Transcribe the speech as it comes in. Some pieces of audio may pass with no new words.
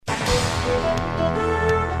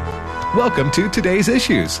Welcome to Today's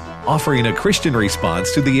Issues, offering a Christian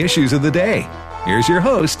response to the issues of the day. Here's your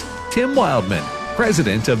host, Tim Wildman,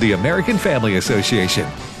 President of the American Family Association.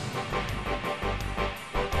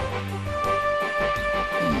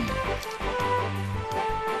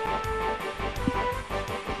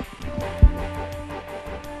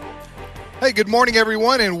 Hey, good morning,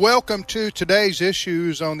 everyone, and welcome to Today's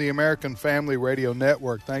Issues on the American Family Radio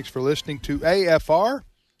Network. Thanks for listening to AFR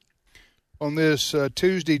on this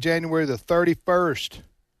Tuesday, January the 31st.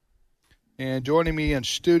 And joining me in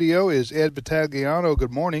studio is Ed Battagliano. Good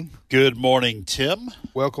morning. Good morning, Tim.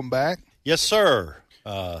 Welcome back. Yes, sir.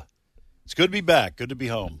 It's good to be back. Good to be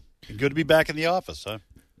home. And good to be back in the office.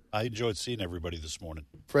 I enjoyed seeing everybody this morning.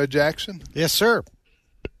 Fred Jackson. Yes, sir.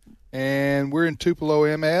 And we're in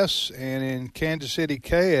Tupelo, MS, and in Kansas City,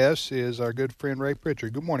 KS, is our good friend Ray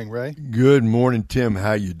Pritchard. Good morning, Ray. Good morning, Tim.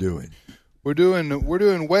 How you doing? We're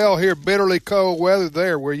doing well here. Bitterly cold weather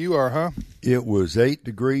there where you are, huh? It was 8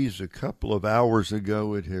 degrees a couple of hours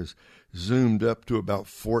ago. It has zoomed up to about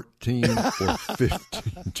 14 or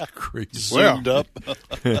 15 degrees. Zoomed up.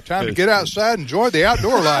 Time to get outside and enjoy the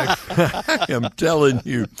outdoor life. I am telling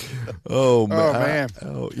you. Oh, man.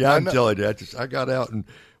 I'm telling you. I got out and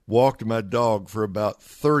walked my dog for about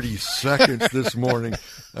 30 seconds this morning.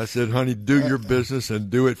 I said, honey, do your business and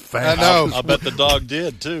do it fast. I know. I bet the dog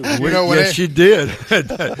did, too. She did. She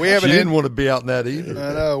didn't want to be out in that either.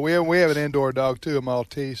 I know. We have an indoor dog, too, a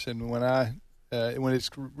Maltese, and when it's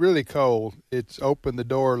really cold, it's open the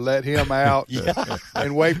door, let him out,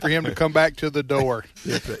 and wait for him to come back to the door.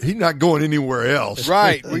 He's not going anywhere else.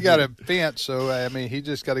 Right. We got a fence, so, he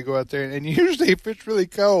just got to go out there. And usually if it's really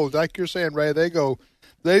cold, like you're saying, Ray,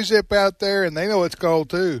 they zip out there, and they know it's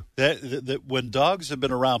cold, too. When dogs have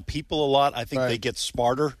been around people a lot, I think they get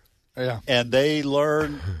smarter. Yeah. And they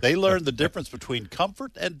learn the difference between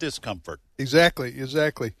comfort and discomfort. Exactly.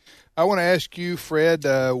 I want to ask you, Fred,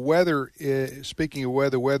 speaking of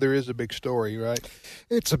weather is a big story, right?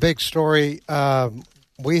 It's a big story.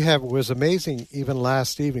 It was amazing even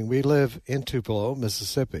last evening. We live in Tupelo,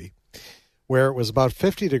 Mississippi, where it was about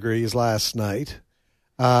 50 degrees last night.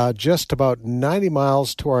 Just about 90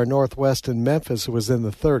 miles to our northwest in Memphis, it was in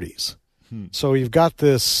the 30s. So you've got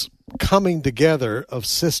this coming together of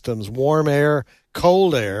systems, warm air,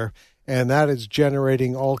 cold air, and that is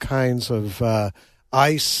generating all kinds of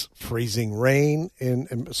ice, freezing rain.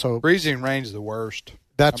 So freezing rain's the worst.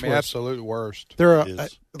 That's absolute worst.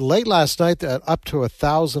 Late last night, up to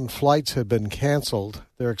 1,000 flights had been canceled.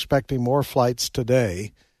 They're expecting more flights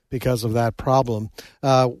today because of that problem.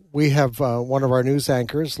 We have one of our news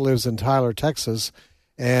anchors lives in Tyler, Texas,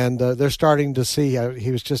 and they're starting to see,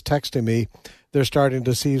 he was just texting me, they're starting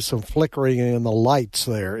to see some flickering in the lights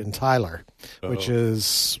there in Tyler, which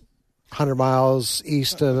is 100 miles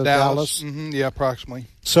east of Dallas. Mm-hmm. Yeah, approximately.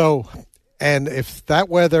 So, and if that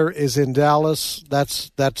weather is in Dallas, that's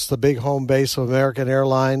the big home base of American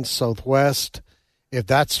Airlines, Southwest. If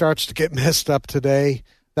that starts to get messed up today,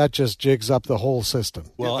 that just jigs up the whole system.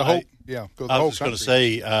 Well, I was going to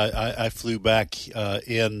say, I flew back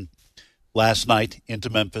in last night into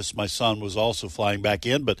Memphis. My son was also flying back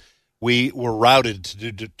in, but we were routed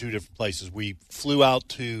to two different places. We flew out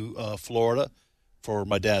to Florida for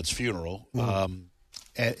my dad's funeral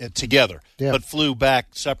together, but flew back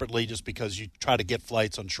separately just because you try to get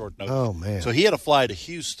flights on short notice. Oh, man. So he had to fly to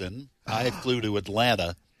Houston. I flew to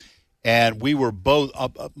Atlanta. And we were both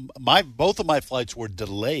both of my flights were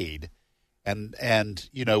delayed, and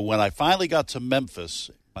when I finally got to Memphis,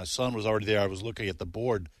 my son was already there. I was looking at the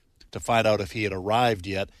board to find out if he had arrived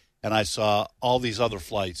yet, and I saw all these other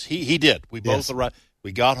flights. He did. We both arrived.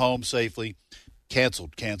 We got home safely.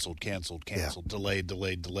 Canceled, delayed,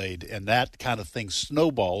 and that kind of thing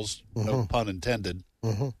snowballs. No pun intended.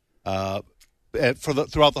 Throughout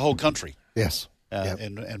the whole country. Yes,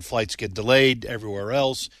 and flights get delayed everywhere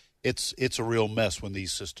else. It's a real mess when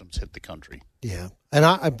these systems hit the country. Yeah, and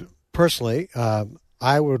I personally,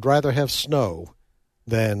 I would rather have snow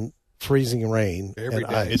than freezing rain every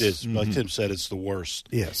day. Ice. It is, like Tim said, it's the worst.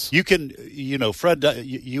 Yes, you can, Fred,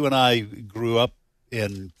 you and I grew up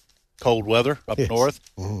in cold weather up north.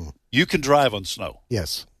 You can drive on snow.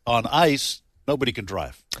 Yes, on ice, nobody can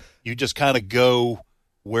drive. You just kind of go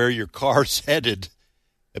where your car's headed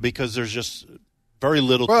because there's just very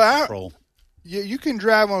little control. You can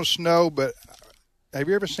drive on snow, but have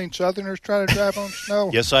you ever seen Southerners try to drive on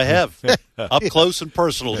snow? Yes, I have. Up close and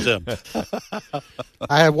personal, Tim.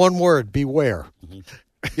 I have one word: beware.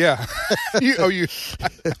 Yeah.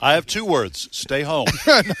 I have two words: stay home.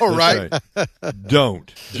 I know, right?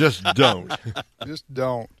 Don't. Just don't. Just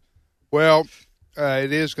don't. Well,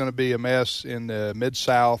 It is going to be a mess in the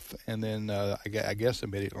Mid-South and then I guess the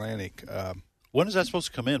Mid-Atlantic. When is that supposed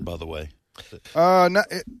to come in, by the way?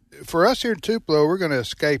 For us here in Tupelo, we're going to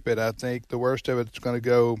escape it, I think. The worst of it's going to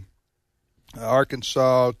go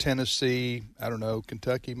Arkansas, Tennessee, I don't know,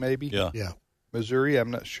 Kentucky maybe. Yeah. Missouri,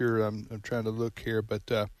 I'm not sure. I'm trying to look here.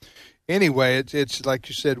 But anyway, it's like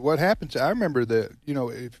you said, what happens? I remember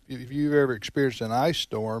if you've ever experienced an ice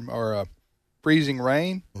storm or a freezing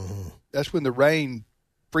rain, that's when the rain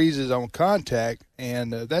freezes on contact,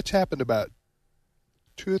 and that's happened about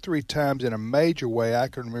 2 or 3 times in a major way I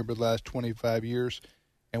can remember the last 25 years.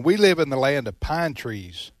 And we live in the land of pine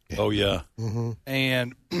trees. Oh, yeah. Mm-hmm.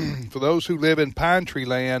 And for those who live in pine tree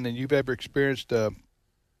land and you've ever experienced a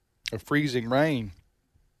freezing rain,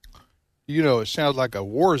 it sounds like a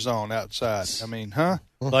war zone outside. I mean, huh?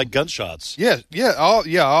 Like gunshots. Yeah.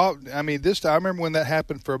 I mean, I remember when that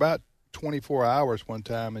happened for about 24 hours one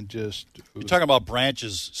time, and just you're talking about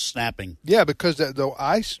branches snapping. Yeah, because the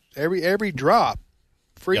ice, every drop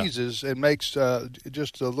freezes and makes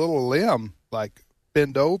just a little limb like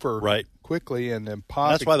bend over quickly and then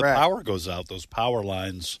pop. That's why the power goes out. Those power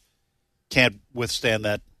lines can't withstand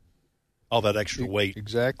all that extra weight.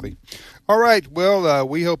 Exactly. All right. Well,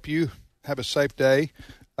 we hope you have a safe day.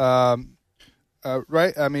 Right.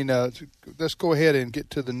 I mean, let's go ahead and get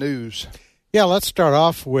to the news. Yeah, let's start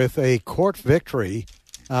off with a court victory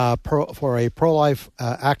for a pro-life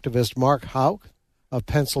activist, Mark Houck of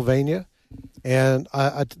Pennsylvania. And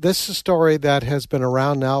this is a story that has been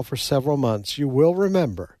around now for several months. You will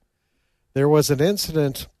remember there was an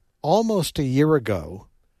incident almost a year ago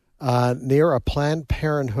near a Planned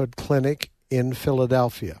Parenthood clinic in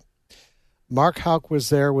Philadelphia. Mark Houck was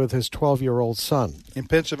there with his 12-year-old son. In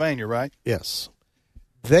Pennsylvania, right? Yes.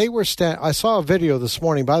 They were I saw a video this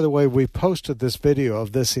morning. By the way, we posted this video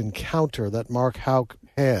of this encounter that Mark Houck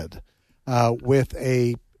had with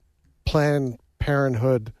a Planned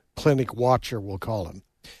Parenthood clinic watcher, we'll call him.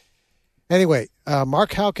 Anyway,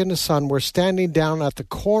 Mark Houck and his son were standing down at the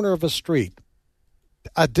corner of a street,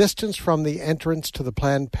 a distance from the entrance to the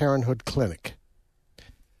Planned Parenthood clinic.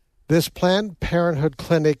 This Planned Parenthood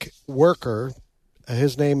clinic worker,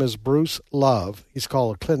 his name is Bruce Love, he's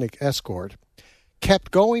called a clinic escort,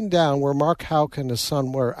 kept going down where Mark Houck and his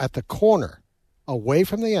son were at the corner, away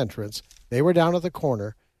from the entrance. They were down at the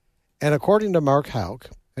corner, and according to Mark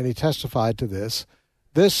Houck, and he testified to this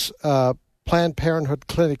Planned Parenthood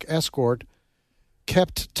clinic escort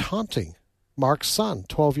kept taunting Mark's son,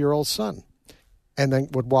 12-year-old son, and then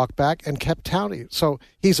would walk back and kept taunting. So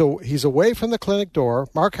he's away from the clinic door.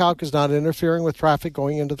 Mark Houck is not interfering with traffic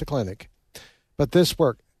going into the clinic, but this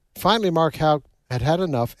worked. Finally, Mark Houck had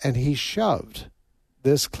enough, and he shoved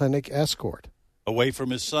this clinic escort away from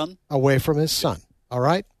his son. Away from his son. All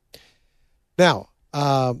right. Now,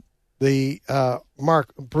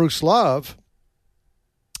 Bruce Love.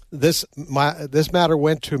 This matter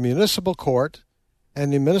went to municipal court,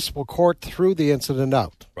 and the municipal court threw the incident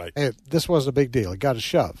out. Right. Hey, this wasn't a big deal. It got a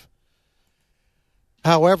shove.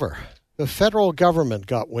 However, the federal government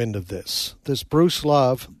got wind of this. This Bruce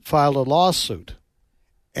Love filed a lawsuit,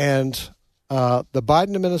 and the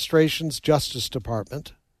Biden administration's Justice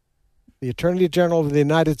Department, the Attorney General of the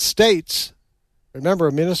United States, remember,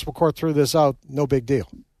 a municipal court threw this out, no big deal.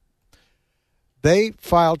 They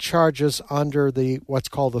filed charges under what's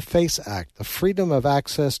called the FACE Act, the Freedom of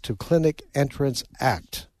Access to Clinic Entrance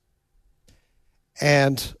Act.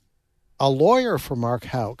 And a lawyer for Mark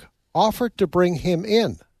Houck offered to bring him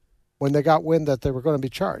in when they got wind that they were going to be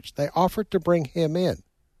charged. They offered to bring him in,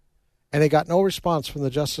 and they got no response from the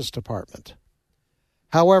Justice Department.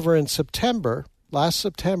 However, in last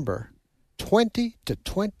September, 20 to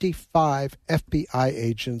 25 FBI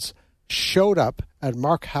agents showed up at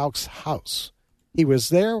Mark Houck's house. He was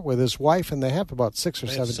there with his wife, and they have about 6 or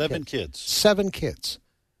 7 kids. 7 kids.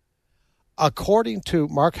 According to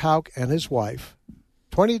Mark Houck and his wife,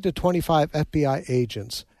 20 to 25 FBI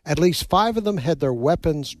agents, at least 5 of them had their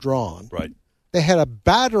weapons drawn. Right. They had a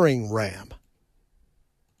battering ram.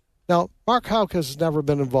 Now, Mark Houck has never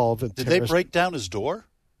been involved in terrorism. Did they break down his door?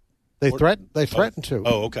 They threatened to.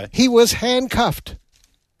 Oh, okay. He was handcuffed.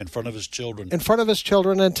 In front of his children. In front of his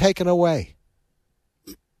children and taken away.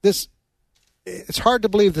 It's hard to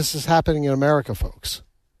believe this is happening in America, folks.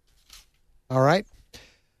 All right?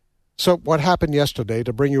 So what happened yesterday,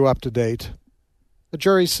 to bring you up to date, the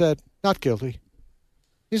jury said, not guilty.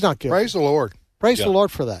 He's not guilty. Praise the Lord. Praise the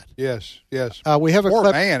Lord for that. Yes. We have a poor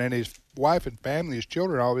clip. Man and his wife and family, his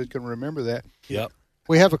children, always can remember that. Yep.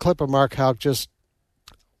 We have a clip of Mark Houck, just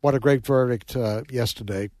what a great verdict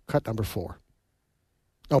yesterday, cut number 4.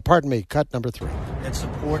 Oh, pardon me, cut number 3. And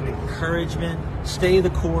support and encouragement, stay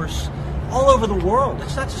the course. all over the world.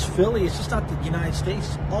 It's not just Philly. It's just not the United States.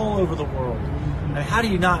 It's all over the world. And how do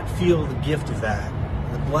you not feel the gift of that,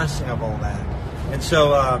 the blessing of all that? And so,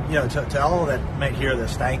 to all that may hear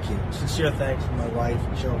this, thank you. Sincere thanks to my wife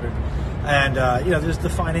and children. And, just the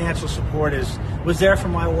financial support was there for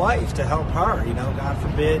my wife to help her. God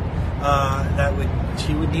forbid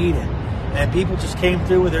she would need it. And people just came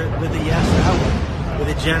through with a yes that way,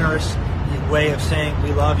 with a generous way of saying,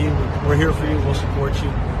 we love you, we're here for you, we'll support you,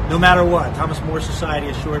 no matter what. Thomas More Society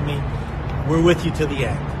assured me, we're with you to the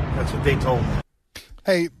end. That's what they told me.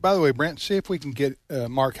 Hey, by the way, Brent, see if we can get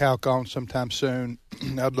Mark Houck on sometime soon.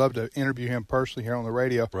 I'd love to interview him personally here on the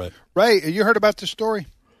radio. Right. Ray, you heard about this story?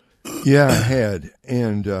 Yeah, I had.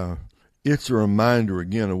 And it's a reminder,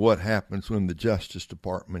 again, of what happens when the Justice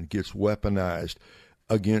Department gets weaponized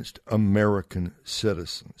against American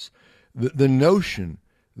citizens. The notion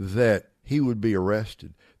that he would be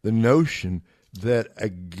arrested, the notion that a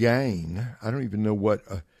gang, I don't even know what,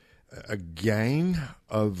 a gang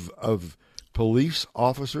of police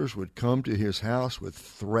officers would come to his house, would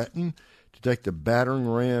threaten to take the battering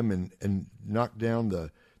ram and knock down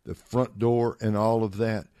the front door and all of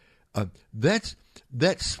that.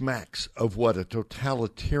 That smacks of what a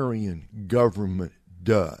totalitarian government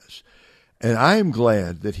does. And I am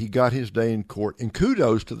glad that he got his day in court. And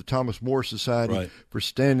kudos to the Thomas More Society for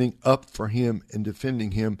standing up for him and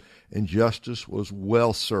defending him. And justice was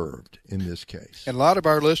well served in this case. And a lot of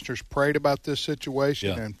our listeners prayed about this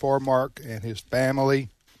situation and for Mark and his family.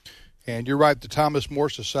 And you're right, the Thomas More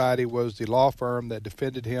Society was the law firm that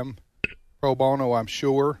defended him pro bono, I'm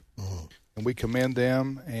sure. Mm-hmm. And we commend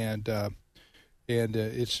them. And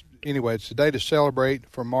it's a day to celebrate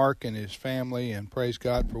for Mark and his family and praise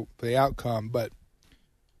God for the outcome. But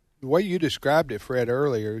the way you described it, Fred,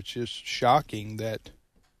 earlier, it's just shocking that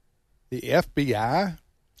the FBI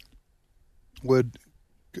would,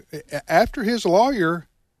 after his lawyer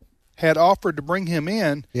had offered to bring him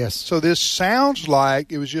in. Yes. So this sounds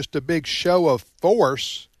like it was just a big show of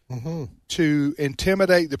force to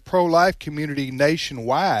intimidate the pro-life community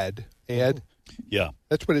nationwide, Ed. Yeah.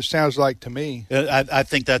 That's what it sounds like to me. I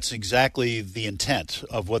think that's exactly the intent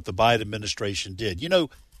of what the Biden administration did.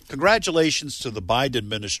 Congratulations to the Biden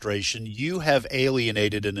administration. You have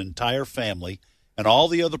alienated an entire family and all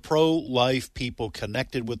the other pro-life people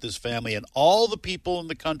connected with this family and all the people in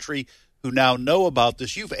the country who now know about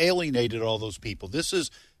this. You've alienated all those people. This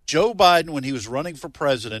is Joe Biden, when he was running for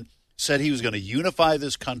president, said he was going to unify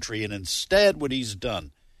this country, and instead what he's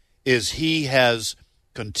done is he has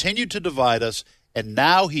continued to divide us, and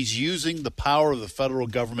now he's using the power of the federal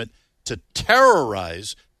government to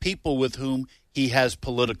terrorize people with whom he has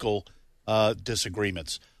political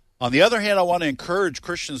disagreements. On the other hand, I want to encourage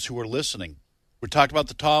Christians who are listening. We talked about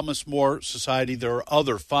the Thomas More Society. There are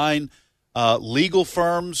other fine legal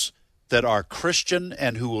firms that are Christian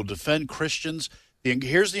and who will defend Christians.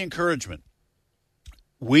 Here's the encouragement.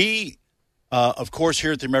 We, of course,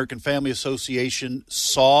 here at the American Family Association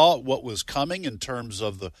saw what was coming in terms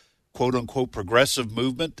of the quote-unquote progressive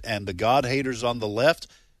movement and the God haters on the left,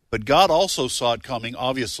 but God also saw it coming,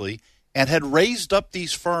 obviously, and had raised up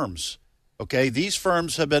these firms. Okay, these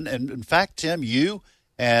firms have been, and in fact, Tim, you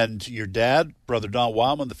and your dad, Brother Don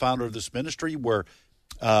Wildman, the founder of this ministry, were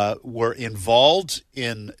involved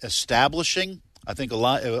in establishing, I think it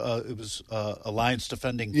was Alliance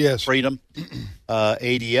Defending Freedom,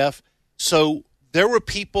 ADF. So there were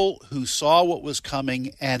people who saw what was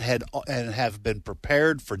coming and have been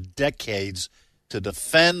prepared for decades to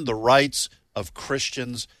defend the rights of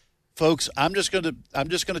Christians. Folks, I'm just going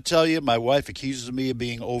to tell you, my wife accuses me of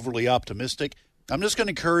being overly optimistic. I'm just going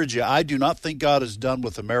to encourage you. I do not think God is done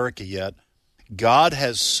with America yet. God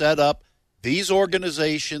has set up these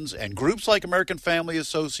organizations and groups like American Family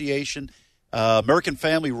Association, American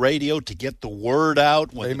Family Radio, to get the word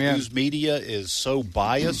out when the news media is so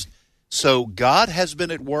biased. So God has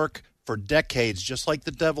been at work for decades, just like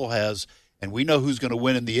the devil has, and we know who's going to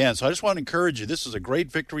win in the end. So I just want to encourage you. This is a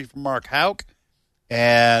great victory for Mark Houck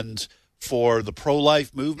and for the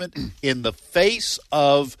pro-life movement in the face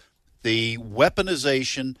of the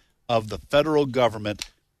weaponization of the federal government.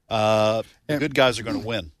 The good guys are going to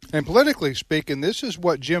win. And politically speaking, this is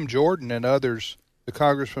what Jim Jordan and others, the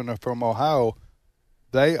congressman from Ohio,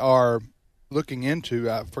 they are looking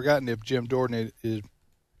into. I've forgotten if Jim Jordan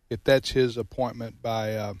if that's his appointment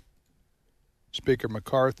by Speaker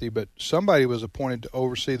McCarthy, but somebody was appointed to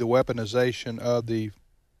oversee the weaponization of the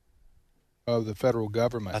federal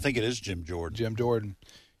government. I think it is Jim Jordan. Jim Jordan.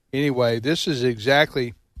 Anyway, this is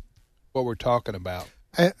exactly what we're talking about.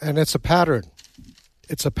 And it's a pattern.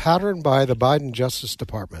 It's a pattern by the Biden Justice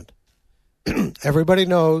Department. Everybody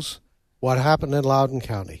knows what happened in Loudoun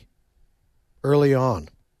County. early on.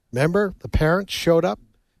 Remember, the parents showed up.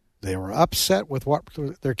 They were upset with what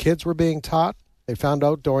their kids were being taught. They found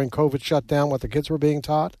out during COVID shutdown what the kids were being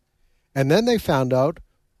taught. And then they found out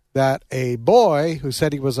that a boy who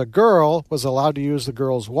said he was a girl was allowed to use the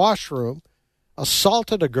girls' washroom,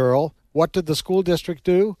 assaulted a girl. What did the school district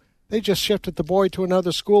do? They just shifted the boy to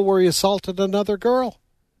another school where he assaulted another girl.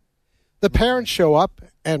 The parents show up,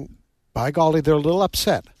 and by golly, they're a little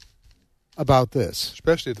upset about this.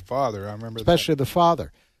 Especially the father, I remember Especially the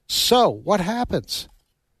father. So what happens?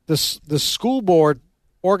 The school board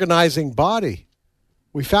organizing body,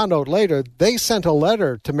 we found out later, they sent a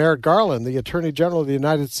letter to Merrick Garland, the Attorney General of the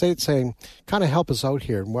United States, saying, kind of help us out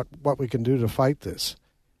here and what we can do to fight this.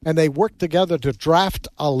 And they worked together to draft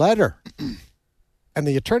a letter. And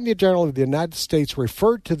the Attorney General of the United States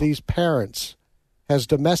referred to these parents as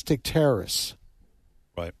domestic terrorists.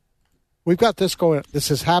 Right. We've got this going.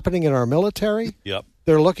 This is happening in our military. Yep.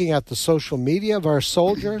 They're looking at the social media of our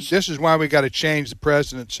soldiers. This is why we got to change the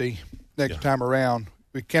presidency next time around.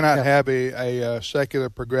 We cannot have a secular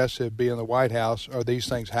progressive be in the White House, or these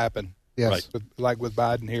things happen. Yes. Right. Like with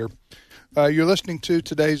Biden here. You're listening to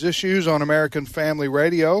Today's Issues on American Family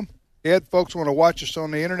Radio. Ed, folks want to watch us on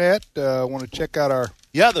the internet, want to check out our...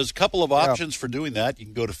 Yeah, there's a couple of options for doing that. You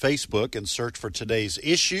can go to Facebook and search for Today's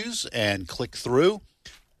Issues and click through.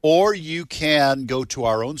 Or you can go to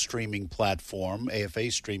our own streaming platform, AFA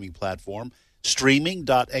streaming platform,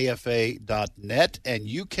 streaming.afa.net, and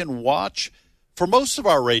you can watch... For most of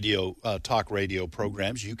our talk radio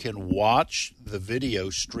programs, you can watch the video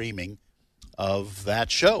streaming of that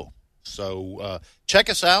show. So check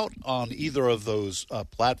us out on either of those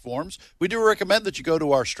platforms. We do recommend that you go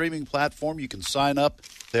to our streaming platform. You can sign up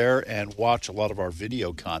there and watch a lot of our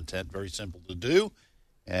video content. Very simple to do.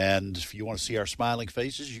 And if you want to see our smiling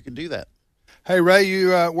faces, you can do that. Hey, Ray, you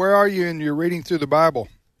where are you in your reading through the Bible?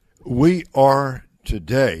 We are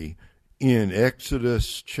today in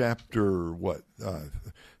Exodus chapter,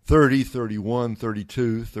 30, 31,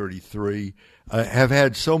 32, 33. Have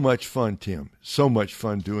had so much fun, Tim, so much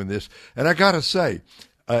fun doing this. And I got to say,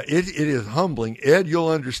 it is humbling. Ed, you'll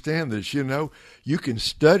understand this. You know, you can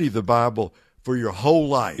study the Bible for your whole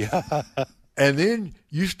life. Yeah. And then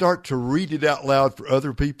you start to read it out loud for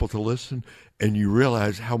other people to listen, and you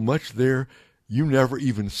realize how much there you never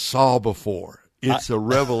even saw before. It's a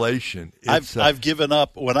revelation. I've given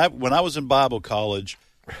up. When I was in Bible college,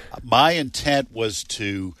 my intent was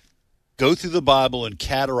to go through the Bible and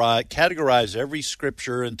categorize every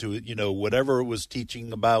scripture into, whatever it was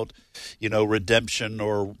teaching about, redemption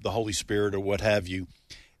or the Holy Spirit or what have you.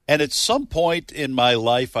 And at some point in my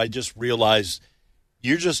life, I just realized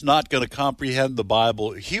you're just not going to comprehend the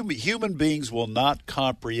Bible. Human beings will not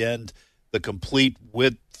comprehend the complete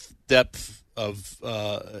width, depth of,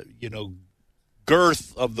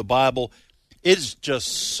 girth of the Bible. It's just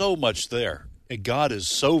so much there. And God is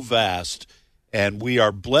so vast, and we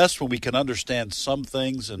are blessed when we can understand some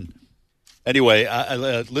things. And anyway,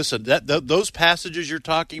 listen, those passages you're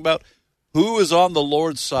talking about, who is on the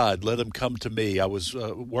Lord's side? Let him come to me. I was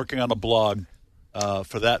working on a blog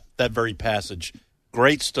for that very passage.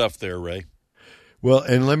 Great stuff there, Ray. Well,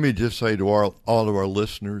 and let me just say to all of our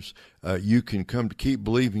listeners, you can come to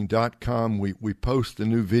keepbelieving.com. We post the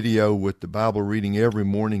new video with the Bible reading every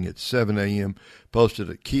morning at 7 a.m., posted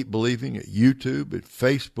at Keep Believing, at YouTube, at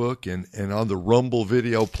Facebook, and on the Rumble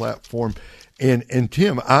video platform. And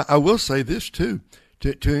Tim, I will say this, too,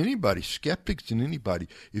 to anybody, skeptics and anybody,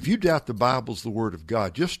 if you doubt the Bible's the Word of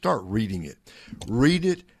God, just start reading it. Read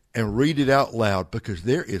it and read it out loud, because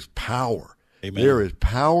there is power. Amen. There is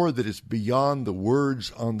power that is beyond the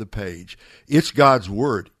words on the page. It's God's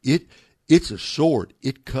word. It's a sword.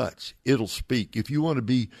 It cuts. It'll speak. If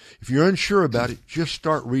you're unsure about it, just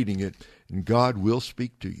start reading it, and God will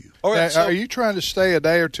speak to you. All right, are you trying to stay a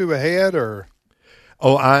day or two ahead, or?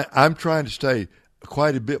 Oh, I'm trying to stay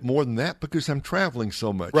quite a bit more than that, because I'm traveling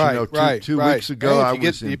so much. Right, two weeks ago,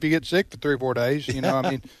 if you get sick for 3 or 4 days,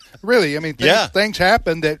 really, things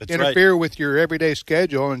happen that interfere with your everyday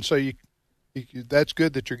schedule, and so that's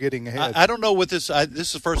good that you're getting ahead. I don't know what this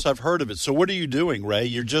is the first I've heard of it. So what are you doing, Ray?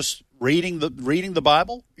 You're just reading the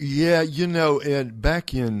Bible? Yeah, and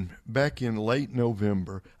back in late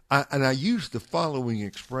November, I used the following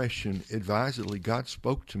expression advisedly. God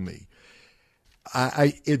spoke to me.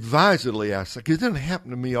 I advisedly asked, because it doesn't happen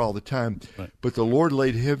to me all the time, right. But the Lord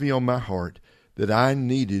laid heavy on my heart that I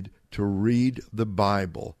needed to read the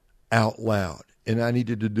Bible out loud, and I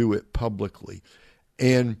needed to do it publicly.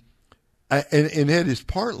 And it is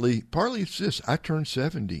partly it's this. I turned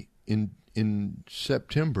 70 in in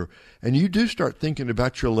September, and you do start thinking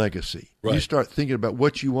about your legacy. Right. You start thinking about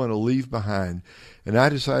what you want to leave behind. And I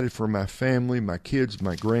decided for my family, my kids,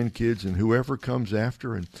 my grandkids, and whoever comes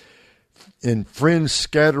after, and friends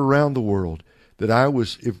scattered around the world,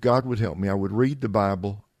 that if God would help me, I would read the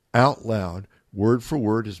Bible out loud, word for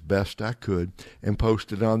word as best I could, and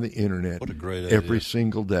post it on the internet. What a great every idea.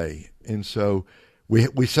 single day. And so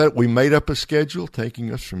we made up a schedule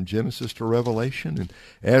taking us from Genesis to Revelation, and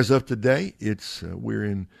as of today, we're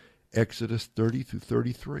in Exodus 30 through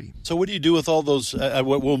 33. So what do you do with all those?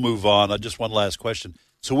 We'll move on. Just one last question.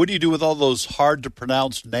 So what do you do with all those hard to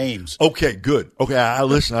pronounce names? Okay, good. Okay,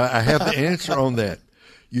 listen, I have the answer on that.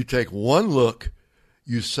 You take one look,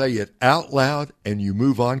 you say it out loud, and you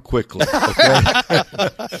move on quickly. Okay?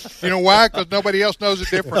 You know why? Because nobody else knows the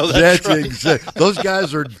difference. No, That's right. Exactly. Those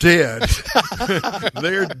guys are dead.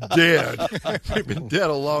 They're dead. They've been dead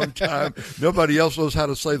a long time. Nobody else knows how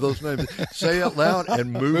to say those names. Say it loud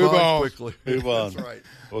and move on quickly. Move on. That's right.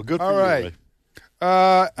 Well, good for All you, right. Ray.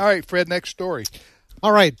 All right, Fred, next story.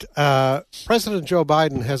 All right. President Joe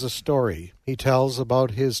Biden has a story he tells about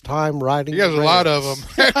his time riding. He has a lot of them,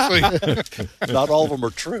 actually. Not all of them are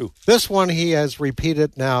true. This one he has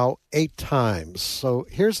repeated now 8 times. So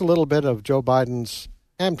here's a little bit of Joe Biden's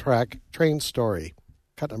Amtrak train story.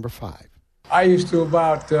 Cut number 5. I used to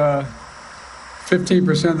about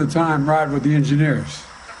 15% of the time ride with the engineers,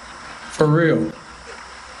 for real.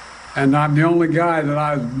 And I'm the only guy that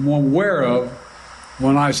I'm aware of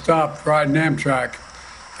when I stopped riding Amtrak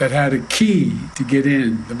that had a key to get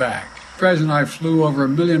in the back. President, I flew over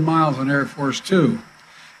 1 million miles on Air Force Two,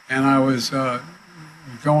 and I was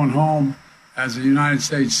going home as a United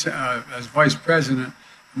States as Vice President.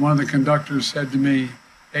 And one of the conductors said to me,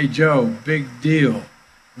 "Hey Joe, big deal,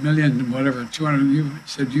 200." You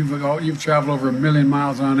said you've traveled over 1 million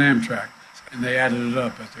miles on Amtrak, and they added it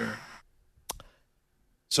up at their.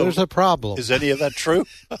 So there's a problem. Is any of that true?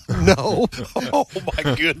 No. Oh,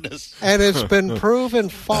 my goodness. And it's been proven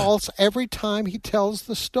false every time he tells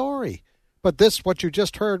the story. But what you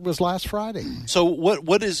just heard was last Friday. So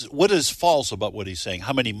what is false about what he's saying?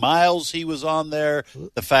 How many miles he was on there?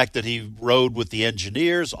 The fact that he rode with the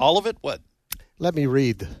engineers? All of it? What? Let me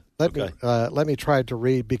read. Let me try to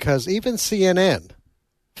read, because even CNN,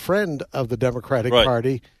 friend of the Democratic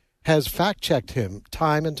Party, has fact-checked him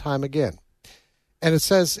time and time again. And it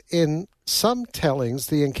says, in some tellings,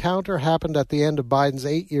 the encounter happened at the end of Biden's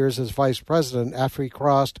 8 years as vice president after he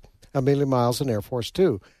crossed 1 million miles in Air Force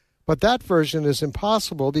Two. But that version is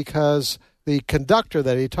impossible because the conductor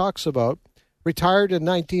that he talks about retired in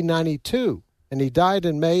 1992, and he died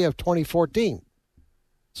in May of 2014.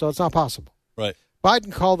 So it's not possible. Right.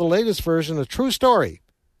 Biden called the latest version a true story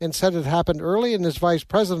and said it happened early in his vice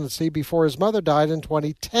presidency before his mother died in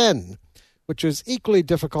 2010. Which is equally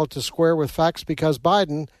difficult to square with facts because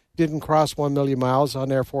Biden didn't cross 1 million miles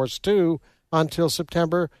on Air Force Two until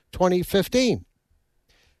September 2015.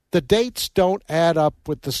 The dates don't add up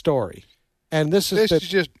with the story. And this is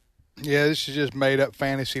just made up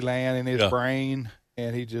fantasy land in his brain,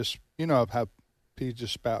 and he just, how he's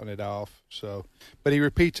just spouting it off. So, but he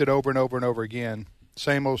repeats it over and over and over again.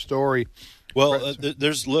 Same old story. Well,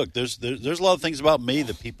 there's a lot of things about me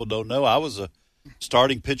that people don't know. I was a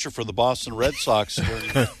starting pitcher for the Boston Red Sox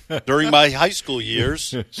during my high school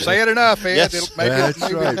years. Say it enough, Ed. Yes. That's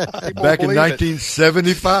right. Back in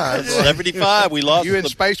 1975. 75, we lost. You and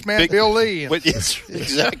Spaceman Bill Lee.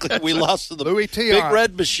 Exactly. We lost to the Louis Big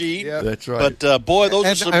Red Machine. Yep. That's right. But, boy, those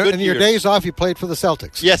are some good And your years. days off, you played for the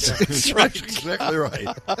Celtics. Yes, that's right. That's exactly right.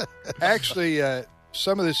 Actually,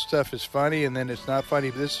 some of this stuff is funny, and then it's not funny.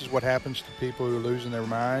 But this is what happens to people who are losing their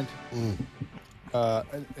mind. And I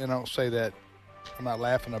don't say that. I'm not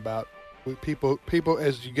laughing about people.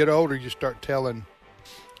 As you get older, you start telling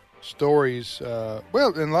stories. And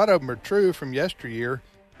a lot of them are true from yesteryear,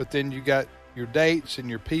 but then you got your dates and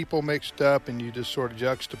your people mixed up, and you just sort of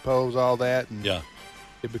juxtapose all that, and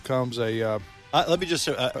it becomes a. Let me just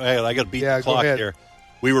say, I got to beat the clock here.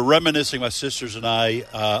 We were reminiscing, my sisters and I,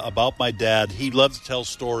 about my dad. He loved to tell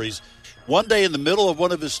stories. One day in the middle of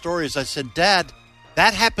one of his stories, I said, "Dad,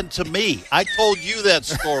 that happened to me. I told you that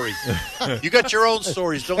story. You got your own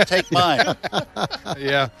stories. Don't take mine."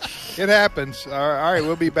 Yeah, it happens. All right,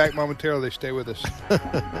 we'll be back momentarily. Stay with us.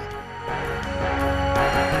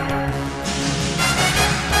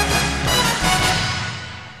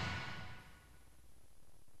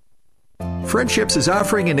 Friendships is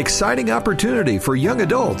offering an exciting opportunity for young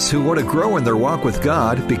adults who want to grow in their walk with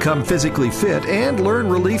God, become physically fit, and learn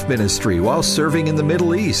relief ministry while serving in the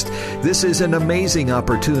Middle East. This is an amazing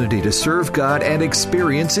opportunity to serve God and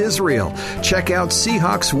experience Israel. Check out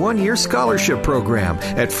Seahawks one-year scholarship program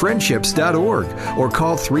at friendships.org or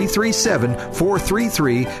call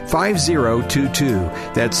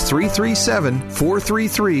 337-433-5022. That's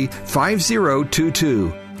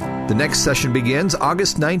 337-433-5022. The next session begins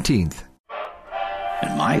August 19th.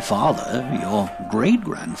 And my father, your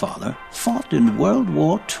great-grandfather, fought in World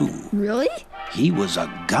War II. Really? He was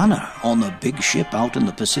a gunner on the big ship out in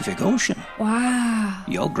the Pacific Ocean. Wow.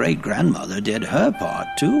 Your great-grandmother did her part,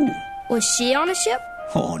 too. Was she on a ship?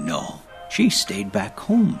 Oh, no. She stayed back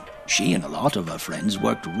home. She and a lot of her friends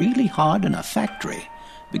worked really hard in a factory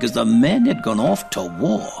because the men had gone off to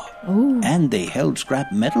war. Ooh. And they held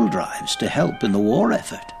scrap metal drives to help in the war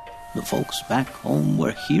effort. The folks back home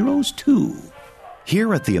were heroes, too.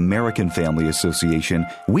 Here at the American Family Association,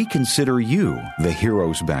 we consider you the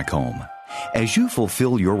heroes back home. As you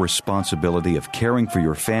fulfill your responsibility of caring for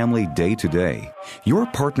your family day to day, your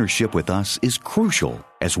partnership with us is crucial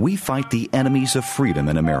as we fight the enemies of freedom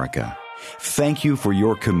in America. Thank you for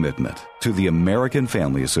your commitment to the American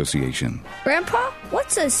Family Association. Grandpa,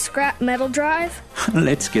 what's a scrap metal drive?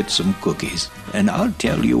 Let's get some cookies, and I'll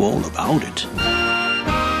tell you all about it.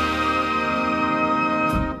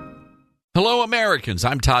 Hello, Americans.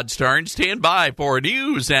 I'm Todd Starnes. Stand by for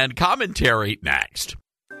news and commentary next.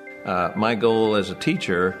 My goal as a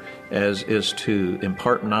teacher is to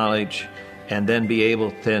impart knowledge and then be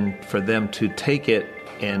able then for them to take it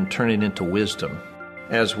and turn it into wisdom.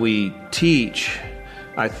 As we teach,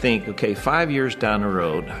 I think, okay, 5 years down the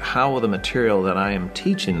road, how will the material that I am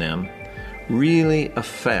teaching them really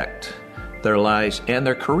affect their lives and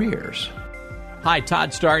their careers? Hi, Todd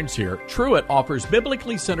Starnes here. Truett offers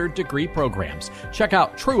biblically centered degree programs. Check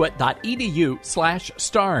out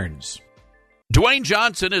truett.edu/Starnes. Dwayne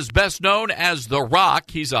Johnson is best known as The Rock.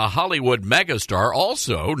 He's a Hollywood megastar,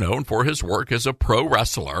 also known for his work as a pro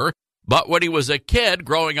wrestler. But when he was a kid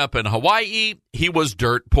growing up in Hawaii, he was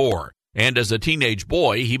dirt poor. And as a teenage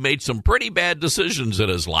boy, he made some pretty bad decisions in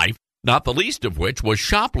his life, not the least of which was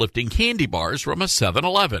shoplifting candy bars from a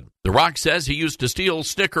 7-Eleven. The Rock says he used to steal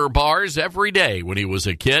Snicker bars every day when he was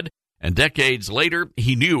a kid, and decades later,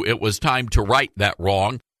 he knew it was time to right that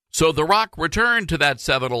wrong. So The Rock returned to that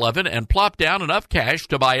 7-Eleven and plopped down enough cash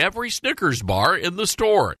to buy every Snickers bar in the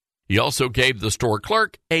store. He also gave the store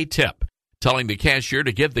clerk a tip, telling the cashier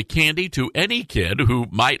to give the candy to any kid who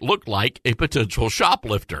might look like a potential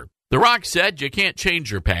shoplifter. The Rock said you can't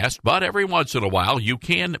change your past, but every once in a while you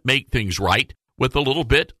can make things right with a little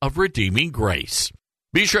bit of redeeming grace.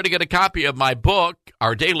 Be sure to get a copy of my book,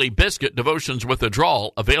 Our Daily Biscuit Devotions with a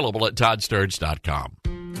Drawl, available at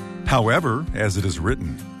ToddStarnes.com. However, as it is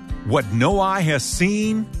written, what no eye has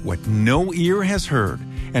seen, what no ear has heard,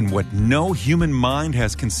 and what no human mind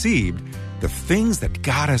has conceived, the things that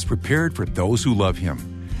God has prepared for those who love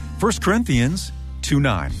Him. 1 Corinthians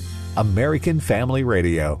 2:9. American Family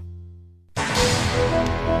Radio.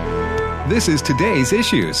 This is today's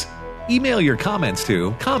issues. Email your comments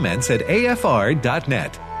to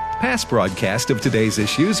comments@afr.net. Past broadcasts of today's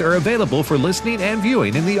issues are available for listening and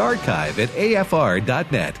viewing in the archive at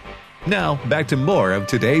afr.net. Now, back to more of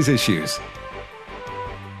today's issues.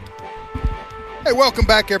 Hey, welcome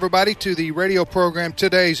back, everybody, to the radio program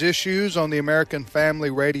Today's Issues on the American Family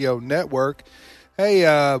Radio Network. Hey,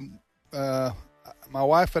 my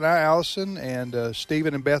wife and I, Allison, and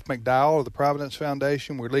Stephen and Beth McDowell of the Providence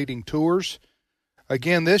Foundation, we're leading tours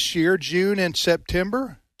again this year, June and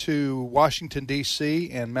September, to Washington, D.C.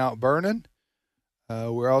 and Mount Vernon.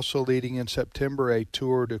 We're also leading in September a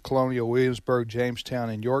tour to Colonial Williamsburg, Jamestown,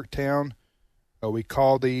 and Yorktown. We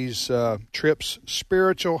call these trips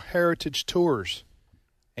Spiritual Heritage Tours.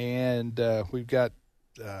 And we've got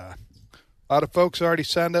a lot of folks already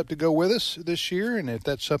signed up to go with us this year. And if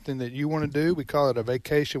that's something that you want to do, we call it a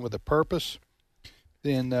vacation with a purpose.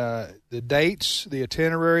 Then the dates, the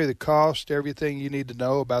itinerary, the cost, everything you need to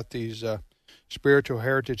know about these Spiritual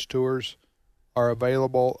Heritage Tours are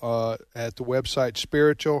available at the website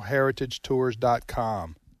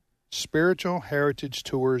spiritualheritagetours.com.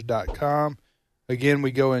 spiritualheritagetours.com. Again,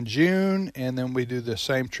 we go in June, and then we do the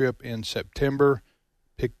same trip in September.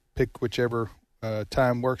 Pick whichever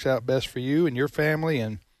time works out best for you and your family,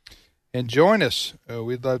 and join us.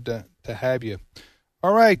 We'd love to have you.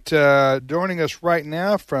 All right, joining us right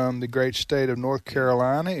now from the great state of North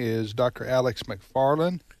Carolina is Dr. Alex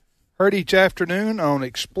McFarland. Heard each afternoon on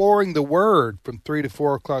Exploring the Word from 3 to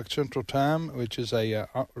 4 o'clock Central Time, which is a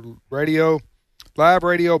live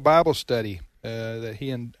radio Bible study. that he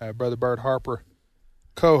and Brother Bert Harper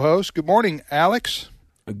co-host. Good morning, Alex.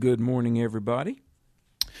 Good morning, everybody.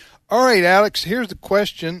 All right, Alex, here's the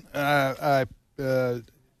question.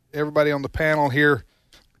 Everybody on the panel here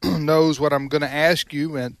knows what I'm going to ask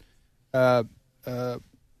you, and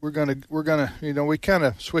we're gonna we kind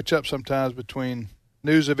of switch up sometimes between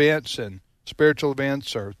news events and spiritual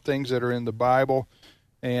events or things that are in the Bible.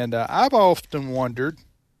 And I've often wondered,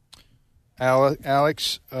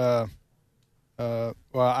 Alex, well,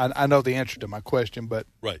 I know the answer to my question, but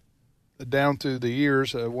right down through the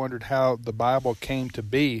years, I wondered how the Bible came to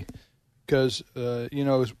be. Because,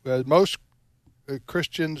 as most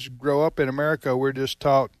Christians grow up in America, we're just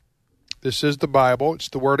taught this is the Bible, it's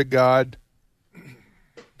the Word of God,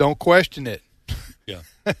 don't question it. Yeah.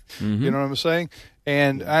 Mm-hmm. You know what I'm saying?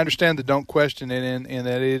 And I understand the don't question it in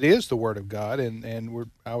that it is the Word of God, and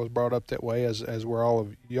I was brought up that way, as were all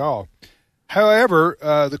of y'all. However,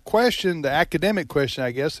 the academic question,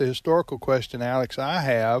 I guess, the historical question, Alex, I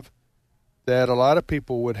have that a lot of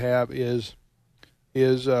people would have is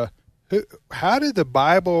how did the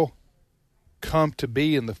Bible come to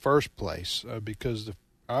be in the first place? Because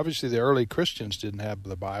obviously the early Christians didn't have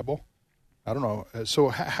the Bible. I don't know. So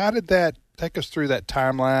how did that take us through that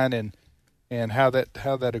timeline and how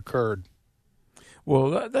that occurred?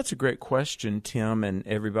 Well, that's a great question, Tim, and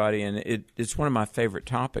everybody, and it's one of my favorite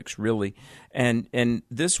topics, really. And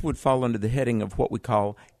this would fall under the heading of what we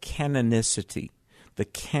call canonicity, the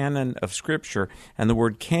canon of Scripture. And the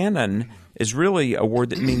word canon is really a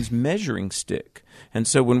word that means measuring stick. And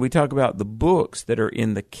so when we talk about the books that are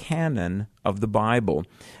in the canon of the Bible,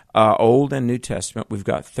 Old and New Testament, we've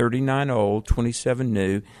got 39 Old, 27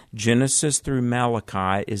 New. Genesis through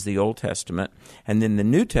Malachi is the Old Testament. And then the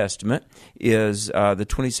New Testament is the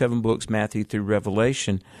 27 books, Matthew through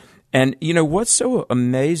Revelation. And, what's so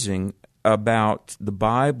amazing about the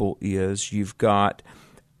Bible is you've got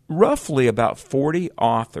roughly about 40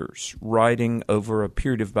 authors writing over a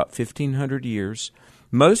period of about 1,500 years.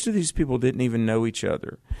 Most of these people didn't even know each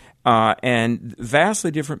other. And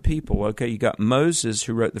vastly different people. Okay, you got Moses,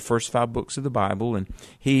 who wrote the first 5 books of the Bible, and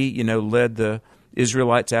he, led the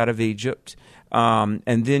Israelites out of Egypt.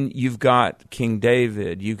 And then you've got King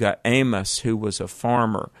David. You've got Amos, who was a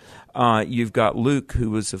farmer. You've got Luke,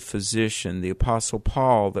 who was a physician. The Apostle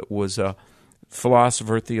Paul, that was a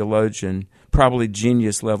philosopher, theologian, probably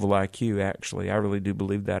genius level IQ, actually. I really do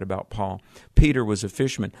believe that about Paul. Peter was a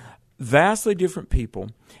fisherman. Vastly different people,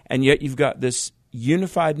 and yet you've got this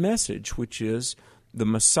unified message, which is the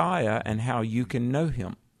Messiah and how you can know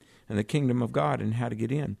him, and the kingdom of God and how to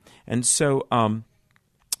get in. And so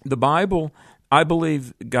the Bible, I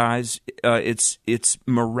believe, guys, it's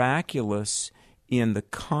miraculous in the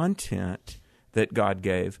content that God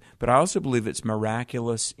gave, but I also believe it's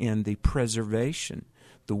miraculous in the preservation,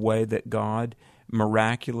 the way that God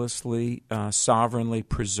miraculously, sovereignly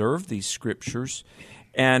preserved these scriptures.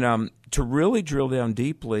 And to really drill down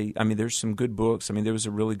deeply, there's some good books. There was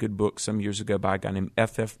a really good book some years ago by a guy named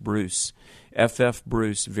F.F. Bruce. F.F.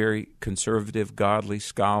 Bruce, very conservative, godly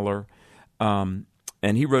scholar, and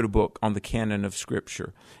he wrote a book on the canon of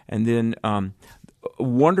Scripture. And then a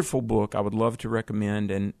wonderful book I would love to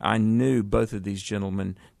recommend, and I knew both of these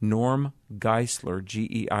gentlemen, Norm Geisler,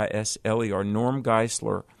 Geisler, Norm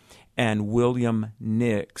Geisler, and William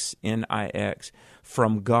Nix, Nix,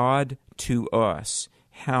 From God to Us,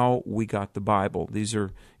 How We Got the Bible. These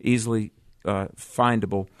are easily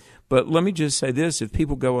findable. But let me just say this. If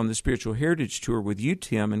people go on the Spiritual Heritage Tour with you,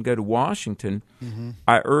 Tim, and go to Washington,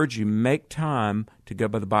 I urge you, make time to go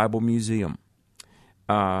by the Bible Museum.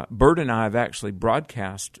 Bert and I have actually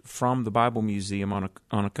broadcast from the Bible Museum on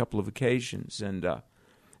a couple of occasions. And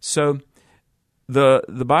so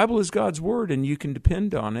the Bible is God's Word, and you can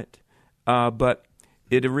depend on it. But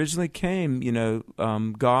it originally came,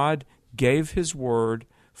 God gave His Word,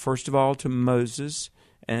 first of all, to Moses,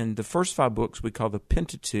 and the first 5 books we call the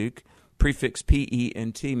Pentateuch, prefix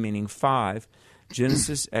Pent, meaning 5,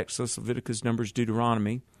 Genesis, Exodus, Leviticus, Numbers,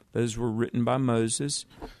 Deuteronomy. Those were written by Moses.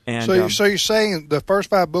 And so you're saying the first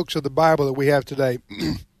 5 books of the Bible that we have today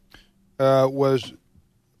was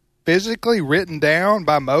physically written down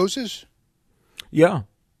by Moses? Yeah.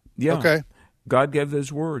 Okay. God gave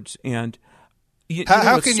those words, and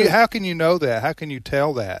how can you know that? How can you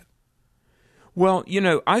tell that? Well,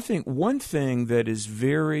 I think one thing that is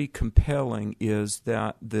very compelling is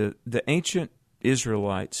that the ancient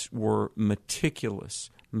Israelites were meticulous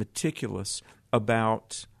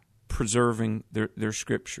about preserving their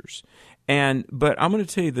scriptures. But I'm going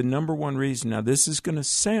to tell you the number one reason. Now, this is going to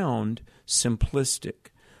sound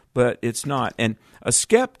simplistic, but it's not. And a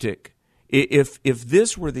skeptic If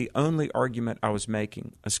this were the only argument I was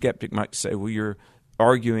making, a skeptic might say, well, you're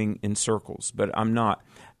arguing in circles, but I'm not.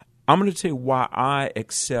 I'm going to tell you why I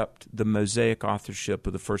accept the Mosaic authorship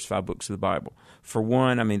of the first 5 books of the Bible. For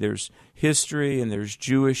one, I mean, there's history and there's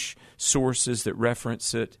Jewish sources that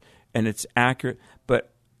reference it, and it's accurate.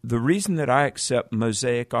 But the reason that I accept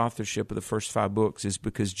Mosaic authorship of the first 5 books is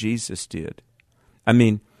because Jesus did. I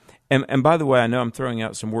mean, and by the way, I know I'm throwing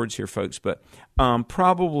out some words here, folks, but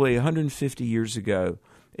probably 150 years ago,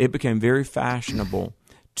 it became very fashionable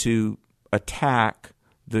to attack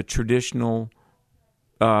the traditional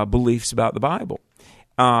beliefs about the Bible.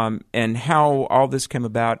 And how all this came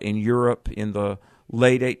about in Europe in the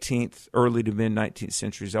late 18th, early to mid-19th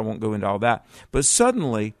centuries. I won't go into all that. But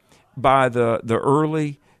suddenly, by the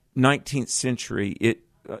early 19th century,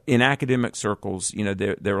 in academic circles,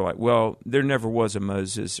 they were like, well, there never was a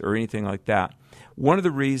Moses or anything like that. One of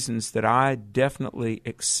the reasons that I definitely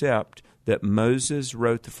accept that Moses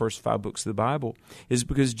wrote the first 5 books of the Bible is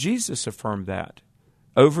because Jesus affirmed that.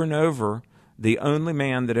 Over and over, the only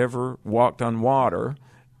man that ever walked on water,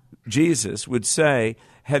 Jesus, would say,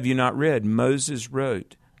 have you not read? Moses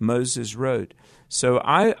wrote. Moses wrote. So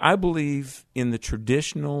I believe in the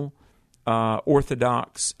traditional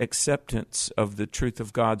orthodox acceptance of the truth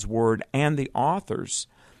of God's Word and the authors,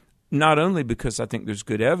 not only because I think there's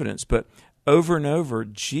good evidence, but over and over,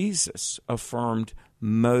 Jesus affirmed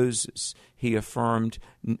Moses. He affirmed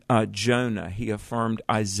Jonah. He affirmed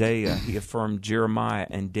Isaiah. He affirmed Jeremiah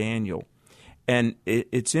and Daniel. And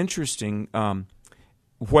it's interesting,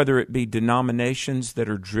 whether it be denominations that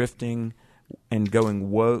are drifting and going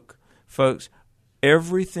woke, folks,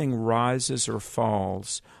 everything rises or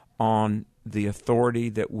falls on the authority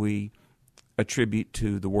that we attribute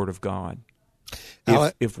to the Word of God.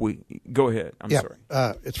 If we go ahead, I'm sorry.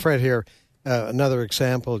 It's Fred here. Another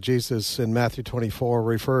example, Jesus in Matthew 24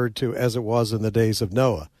 referred to as it was in the days of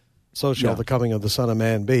Noah. So shall the coming of the Son of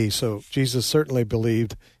Man be. So Jesus certainly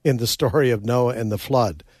believed in the story of Noah and the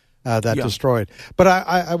flood that destroyed. But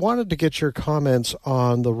I wanted to get your comments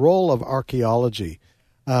on the role of archaeology.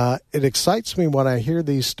 It excites me when I hear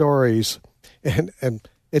these stories, and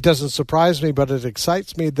it doesn't surprise me, but it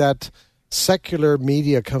excites me that secular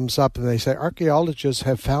media comes up and they say, archaeologists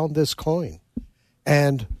have found this coin.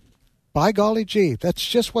 And by golly gee, that's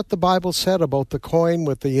just what the Bible said about the coin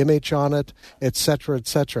with the image on it, etc.,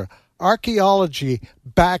 etc. Archaeology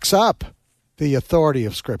backs up the authority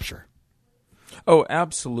of Scripture. Oh,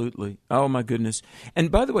 absolutely. Oh, my goodness.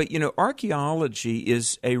 And by the way, archaeology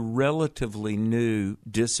is a relatively new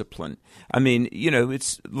discipline. I mean,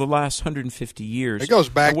 it's the last 150 years. It goes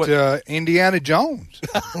back to Indiana Jones.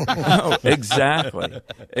 Oh, exactly.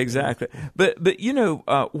 Exactly. But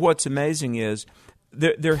what's amazing is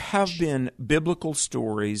there have been biblical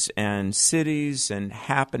stories and cities and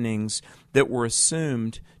happenings that were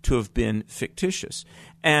assumed to have been fictitious.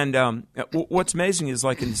 And what's amazing is,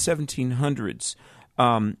 like in the 1700s,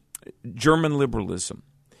 German liberalism.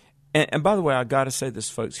 And by the way, I got to say this,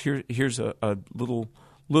 folks. Here's a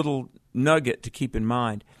little nugget to keep in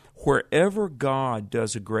mind. Wherever God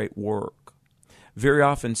does a great work, very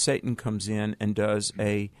often Satan comes in and does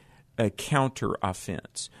a counter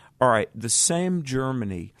offense. All right, the same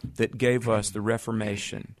Germany that gave us the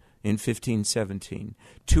Reformation in 1517,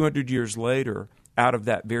 200 years later, out of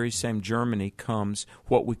that very same Germany comes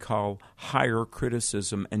what we call higher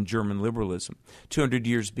criticism and German liberalism. 200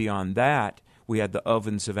 years beyond that, we had the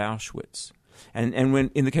ovens of Auschwitz. And when,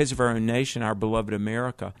 in the case of our own nation, our beloved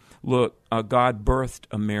America, look, God birthed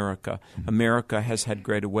America. America has had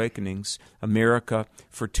great awakenings. America,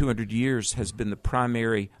 for 200 years, has been the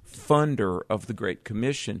primary funder of the Great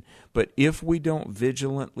Commission. But if we don't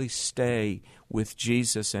vigilantly stay with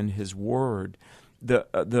Jesus and His Word,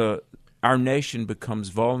 our nation becomes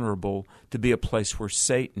vulnerable to be a place where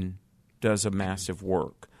Satan does a massive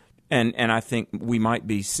work. And I think we might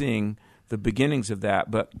be seeing the beginnings of that.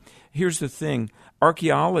 But here's the thing.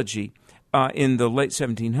 Archaeology, in the late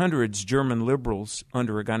 1700s, German liberals,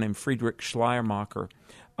 under a guy named Friedrich Schleiermacher,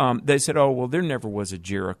 they said, oh, well, there never was a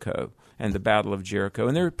Jericho and the Battle of Jericho,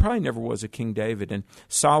 and there probably never was a King David. And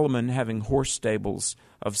Solomon having horse stables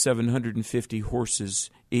of 750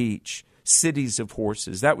 horses each, cities of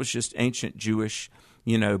horses, that was just ancient Jewish,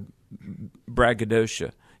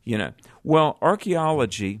 braggadocio, Well,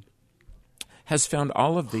 archaeology has found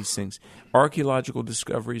all of these things, archaeological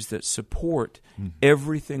discoveries that support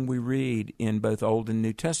everything we read in both Old and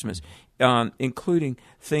New Testaments, including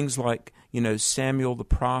things like, Samuel the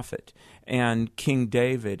prophet and King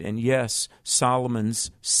David, and yes,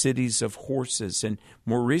 Solomon's cities of horses. And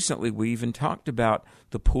more recently, we even talked about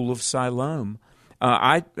the Pool of Siloam.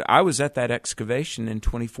 I was at that excavation in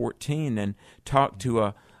 2014 and talked to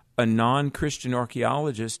a non-Christian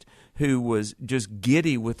archaeologist who was just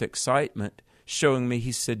giddy with excitement, showing me,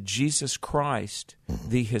 he said, Jesus Christ,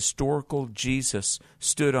 the historical Jesus,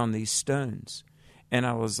 stood on these stones. And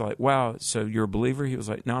I was like, wow, so you're a believer? He was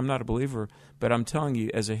like, no, I'm not a believer, but I'm telling you,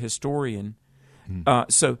 as a historian.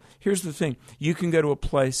 So here's the thing. You can go to a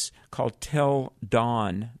place called Tel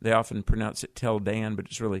Dan. They often pronounce it Tel Dan, but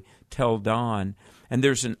it's really Tel Dan. And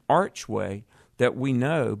there's an archway that we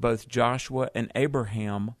know both Joshua and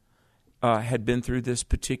Abraham had been through this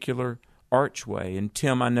particular archway. And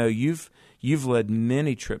Tim, I know you've led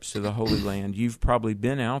many trips to the Holy Land. You've probably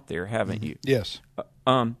been out there, haven't you? Yes.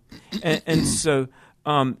 And so,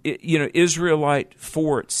 Israelite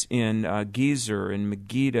forts in Gezer and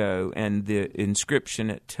Megiddo, and the inscription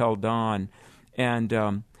at Tel Dan,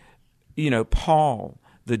 and Paul,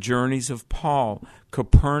 the journeys of Paul,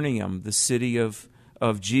 Capernaum, the city of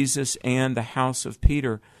Jesus, and the house of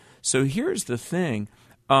Peter. So here's the thing: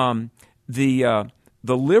 the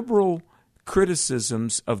liberal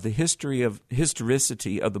criticisms of the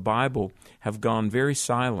historicity of the Bible have gone very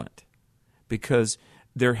silent, because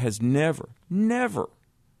there has never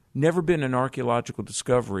been an archaeological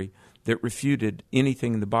discovery that refuted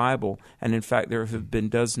anything in the Bible. And in fact, there have been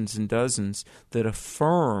dozens and dozens that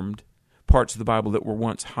affirmed parts of the Bible that were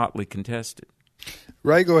once hotly contested.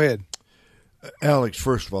 Ray, go ahead. Alex,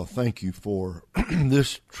 first of all, thank you for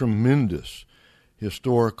this tremendous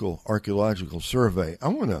historical archaeological survey. I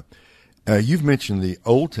want to, you've mentioned the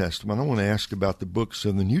Old Testament. I want to ask about the books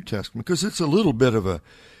of the New Testament, because it's a little bit of a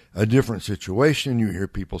different situation. You hear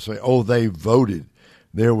people say, oh, they voted.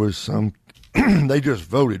 There was some, they just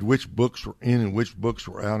voted which books were in and which books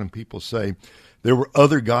were out, and people say there were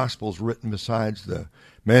other Gospels written besides the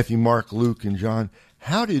Matthew, Mark, Luke, and John.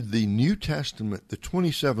 How did the New Testament, the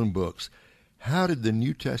 27 books, how did the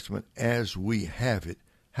New Testament as we have it,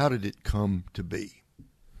 how did it come to be?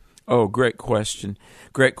 Oh, great question.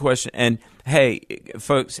 Great question. And hey,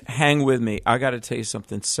 folks, hang with me. I got to tell you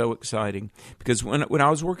something so exciting, because when I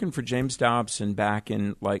was working for James Dobson back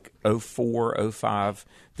in like 04, 05,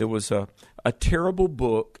 there was a terrible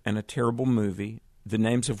book and a terrible movie, the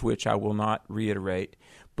names of which I will not reiterate,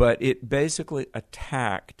 but it basically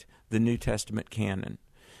attacked the New Testament canon.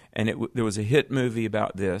 And there was a hit movie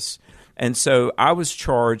about this. And so I was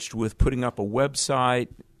charged with putting up a website,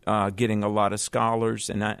 getting a lot of scholars,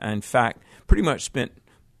 and I, in fact, pretty much spent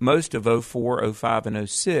most of 04, 05, and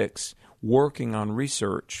 06 working on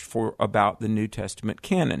research about the New Testament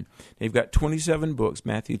canon. They've got 27 books,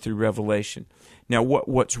 Matthew through Revelation. Now,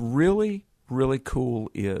 what's really, really cool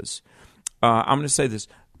is, I'm going to say this,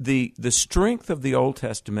 the strength of the Old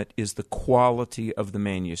Testament is the quality of the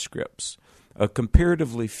manuscripts. A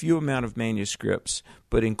comparatively few amount of manuscripts,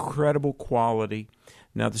 but incredible quality.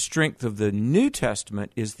 Now, the strength of the New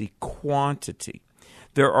Testament is the quantity.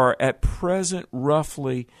 There are at present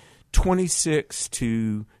roughly 26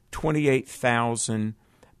 to 28,000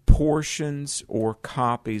 portions or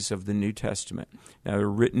copies of the New Testament. Now, they're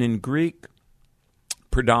written in Greek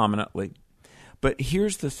predominantly. But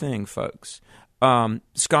here's the thing, folks.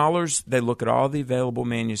 Scholars, they look at all the available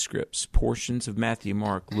manuscripts, portions of Matthew,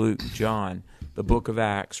 Mark, Luke, John, the book of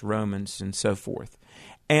Acts, Romans, and so forth.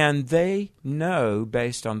 And they know,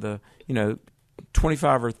 based on the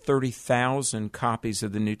 25 or 30,000 copies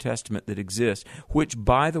of the New Testament that exist, which,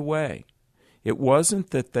 by the way, it wasn't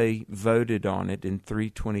that they voted on it in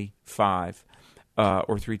 325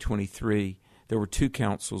 or 323. There were two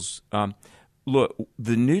councils. Look,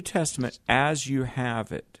 the New Testament as you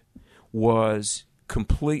have it was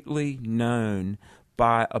completely known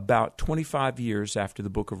by about 25 years after the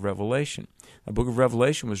book of Revelation. The book of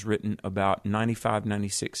Revelation was written about 95,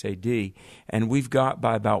 96 AD, and we've got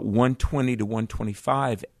by about 120 to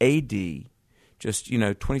 125 AD, just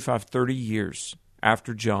 25, 30 years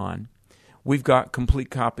after John, we've got complete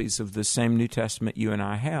copies of the same New Testament you and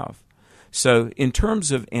I have. So in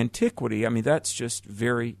terms of antiquity, I mean, that's just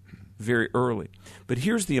very, very early. But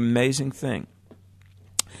here's the amazing thing.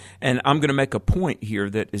 And I'm going to make a point here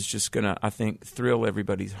that is just going to, I think, thrill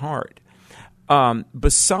everybody's heart.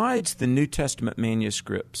 Besides the New Testament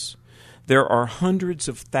manuscripts, there are hundreds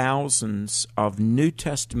of thousands of New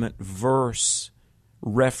Testament verse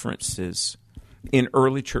references in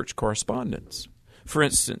early church correspondence. For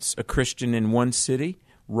instance, a Christian in one city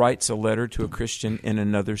writes a letter to a Christian in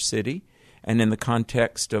another city, and in the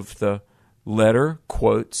context of the letter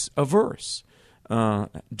quotes a verse.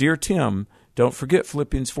 Dear Tim, don't forget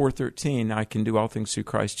Philippians 4:13, I can do all things through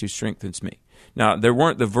Christ who strengthens me. Now, there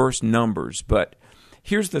weren't the verse numbers, but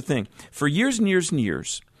here's the thing. For years and years and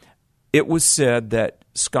years, it was said that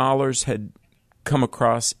scholars had come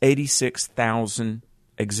across 86,000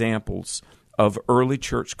 examples of early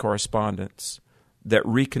church correspondence that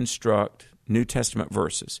reconstruct New Testament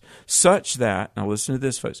verses, such that, now listen to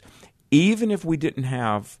this, folks, even if we didn't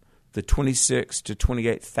have the 26 to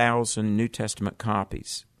 28,000 New Testament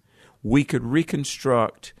copies, we could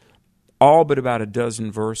reconstruct all but about a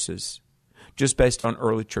dozen verses just based on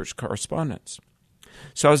early church correspondence.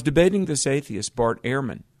 So I was debating this atheist, Bart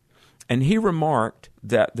Ehrman, and he remarked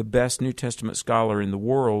that the best New Testament scholar in the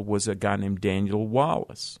world was a guy named Daniel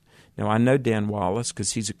Wallace. Now, I know Dan Wallace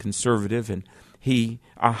because he's a conservative, and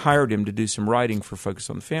I hired him to do some writing for Focus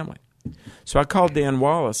on the Family. So I called Dan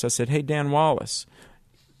Wallace. I said, hey, Dan Wallace,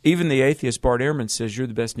 even the atheist Bart Ehrman says you're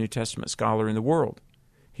the best New Testament scholar in the world.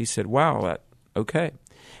 He said, wow, okay.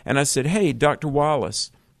 And I said, hey, Dr.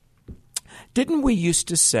 Wallace, didn't we used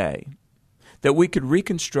to say that we could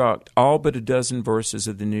reconstruct all but a dozen verses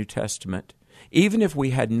of the New Testament, even if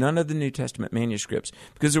we had none of the New Testament manuscripts,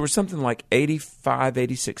 because there were something like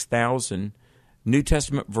 86,000 New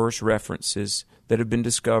Testament verse references that have been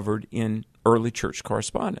discovered in early church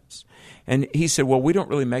correspondence. And he said, well, we don't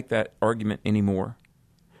really make that argument anymore.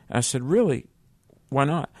 And I said, really? Why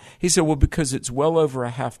not? He said, well, because it's well over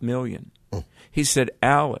 500,000. He said,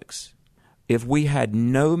 Alex, if we had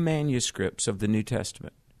no manuscripts of the New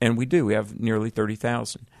Testament, and we do, we have nearly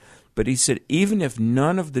 30,000. But he said, even if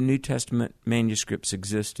none of the New Testament manuscripts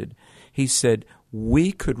existed, he said,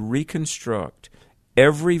 we could reconstruct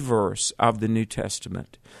every verse of the New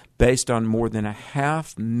Testament based on more than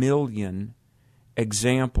 500,000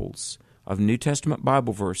 examples of New Testament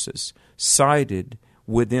Bible verses cited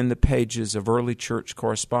within the pages of early church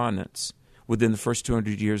correspondence within the first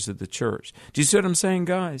 200 years of the church. Do you see what I'm saying,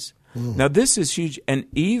 guys? Now, this is huge, and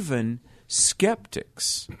even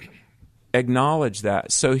skeptics acknowledge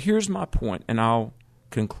that. So here's my point, and I'll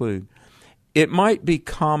conclude. It might be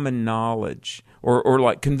common knowledge or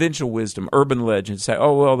like conventional wisdom, urban legend, say,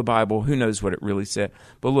 oh, well, the Bible, who knows what it really said.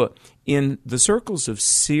 But look, in the circles of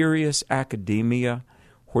serious academia,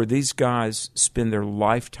 where these guys spend their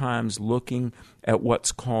lifetimes looking at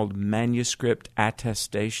what's called manuscript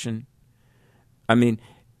attestation, I mean,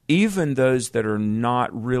 even those that are not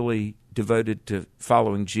really devoted to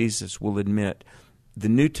following Jesus will admit the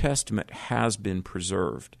New Testament has been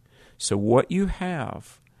preserved. So what you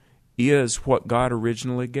have is what God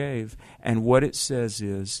originally gave, and what it says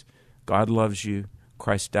is God loves you,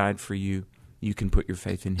 Christ died for you, you can put your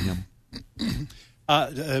faith in Him.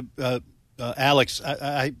 Alex,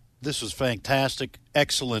 this was fantastic,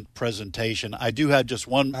 excellent presentation. I do have just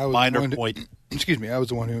one minor point. Excuse me, I was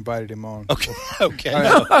the one who invited him on. Okay.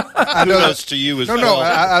 Kudos to you as well. No,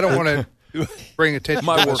 I don't want to bring attention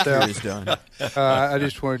My to work here myself. is done. I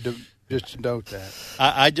just wanted to note that.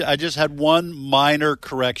 I just had one minor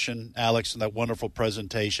correction, Alex, in that wonderful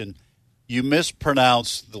presentation. You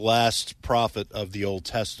mispronounced the last prophet of the Old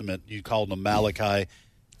Testament. You called him Malachi.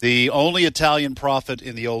 The only Italian prophet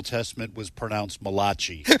in the Old Testament was pronounced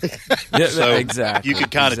Malachi. So exactly. You could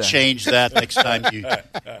kind of change that next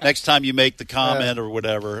time you make the comment or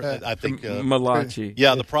whatever. I think Malachi.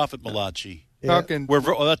 Yeah, the prophet Malachi. Yeah.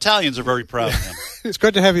 Italians are very proud of him. It's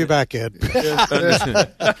good to have you back, Ed.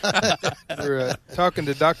 We're talking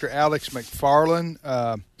to Dr. Alex McFarland.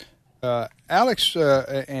 Alex,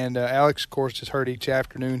 of course, is heard each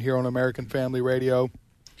afternoon here on American Family Radio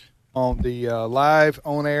on the live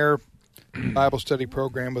on-air Bible study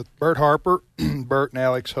program with Bert Harper. Bert and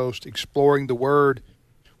Alex host Exploring the Word.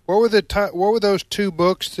 What were those two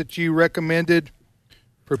books that you recommended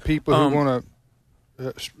for people who want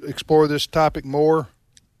to explore this topic more?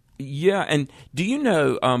 Yeah, and do you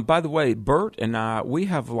know, by the way, Bert and I, we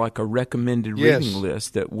have like a recommended reading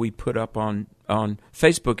list that we put up on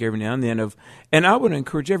Facebook every now and then. And I would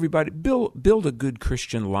encourage everybody, build a good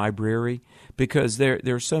Christian library, because there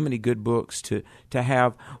are so many good books to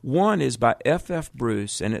have. One is by F.F.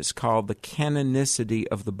 Bruce, and it's called The Canonicity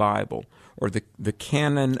of the Bible, or the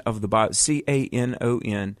Canon of the Bible,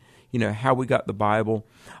 C-A-N-O-N, how we got the Bible.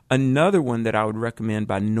 Another one that I would recommend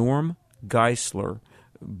by Norm Geisler,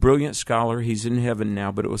 brilliant scholar, he's in heaven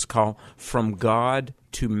now, but it was called From God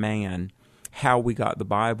to Man, How We Got the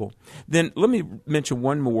Bible. Then let me mention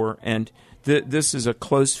one more, and this is a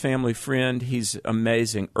close family friend. He's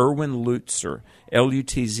amazing. Erwin Lutzer,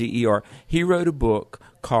 L-U-T-Z-E-R. He wrote a book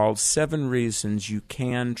called 7 Reasons You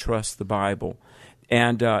Can Trust the Bible.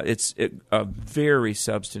 And it's a very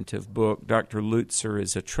substantive book. Dr. Lutzer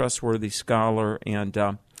is a trustworthy scholar, and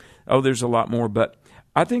there's a lot more. But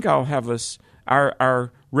I think I'll have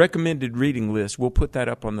our recommended reading list. We'll put that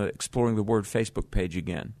up on the Exploring the Word Facebook page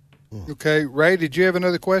again. Okay, Ray, did you have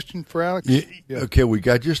another question for Alex? Yeah. Okay, we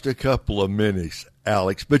got just a couple of minutes,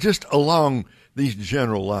 Alex, but just along these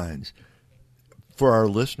general lines for our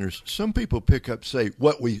listeners, some people pick up, say,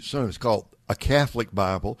 what we sometimes call a Catholic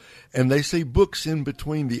Bible, and they say books in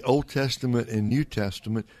between the Old Testament and New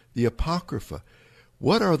Testament, the Apocrypha.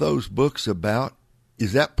 What are those books about?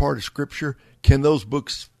 Is that part of Scripture? Can those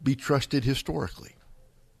books be trusted historically?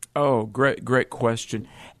 Oh, great question.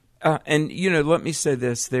 And, let me say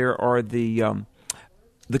this. There are the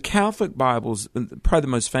Catholic Bibles, probably the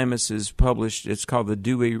most famous is published, it's called the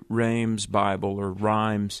Douay-Rheims Bible, or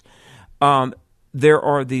Rhymes. There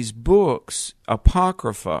are these books,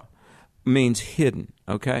 Apocrypha means hidden,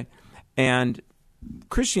 okay? And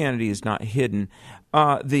Christianity is not hidden.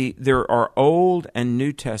 There are Old and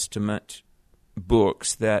New Testament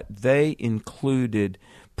books that they included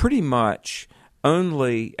pretty much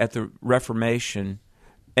only at the Reformation.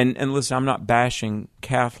 And listen, I'm not bashing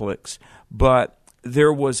Catholics, but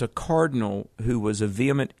there was a cardinal who was a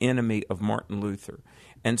vehement enemy of Martin Luther.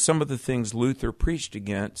 And some of the things Luther preached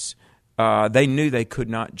against, they knew they could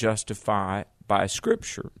not justify by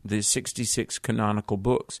Scripture, the 66 canonical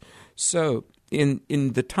books. So in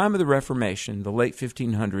the time of the Reformation, the late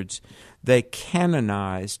 1500s, they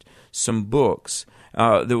canonized some books.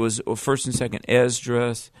 There was 1st and 2nd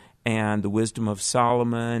Esdras and the Wisdom of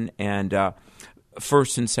Solomon and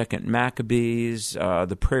 1st and 2nd Maccabees,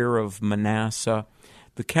 the Prayer of Manasseh.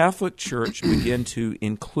 The Catholic Church began to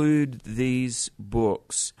include these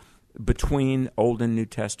books between Old and New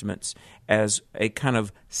Testaments as a kind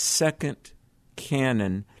of second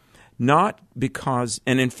canon, not because,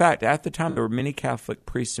 and in fact, at the time there were many Catholic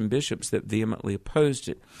priests and bishops that vehemently opposed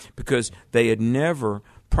it because they had never,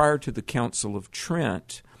 prior to the Council of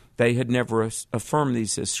Trent, they had never affirmed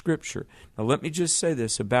these as Scripture. Now let me just say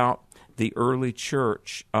this about the early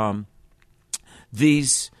church.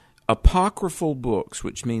 These apocryphal books,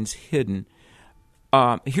 which means hidden,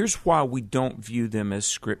 here's why we don't view them as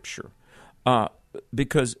Scripture.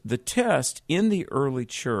 Because the test in the early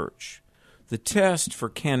church, the test for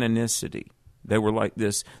canonicity, they were like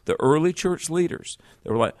this. The early church leaders,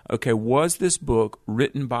 they were like, okay, was this book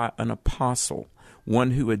written by an apostle,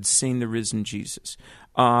 one who had seen the risen Jesus?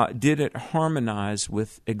 Did it harmonize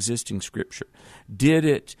with existing Scripture? Did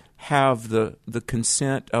it have the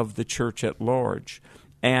consent of the church at large?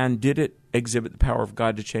 And did it exhibit the power of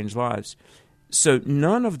God to change lives? So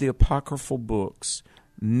none of the apocryphal books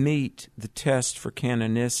meet the test for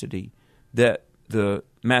canonicity that the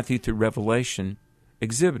Matthew through Revelation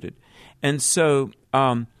exhibited. And so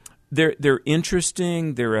they're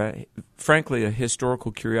interesting. They're, frankly, a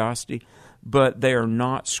historical curiosity, but they are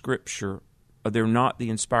not Scripture. They're not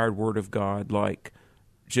the inspired Word of God like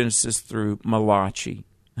Genesis through Malachi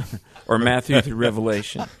or Matthew through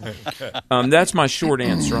Revelation. That's my short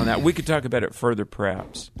answer on that. We could talk about it further,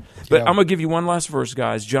 perhaps. But I'm going to give you one last verse,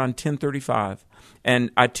 guys, John 10:35.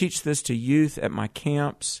 And I teach this to youth at my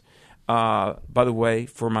camps. By the way,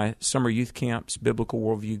 for my summer youth camps, Biblical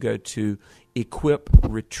Worldview, go to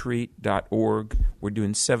equipretreat.org. We're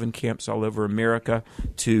doing 7 camps all over America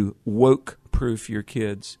to woke-proof your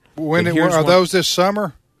kids. Are those this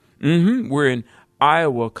summer? Mm-hmm. We're in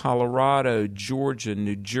Iowa, Colorado, Georgia,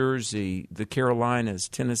 New Jersey, the Carolinas,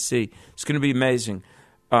 Tennessee. It's going to be amazing.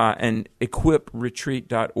 And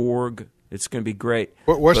equipretreat.org. It's going to be great.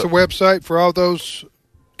 What's the website for all those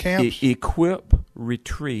camps?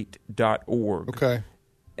 Equipretreat.org. Okay.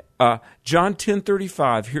 John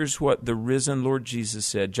 10:35. Here's what the risen Lord Jesus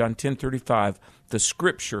said. John 10:35. The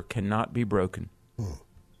Scripture cannot be broken.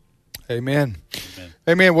 Amen.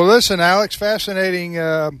 Amen. Well, listen, Alex, fascinating.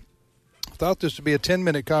 Thought this would be a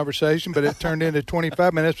 10-minute conversation, but it turned into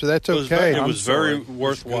 25 minutes, so that's okay. It was very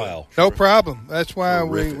worthwhile. No problem. That's why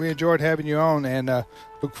we enjoyed having you on, and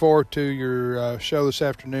look forward to your show this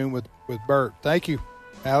afternoon with Bert. Thank you,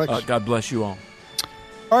 Alex. God bless you all.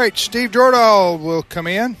 All right, Steve Jordahl will come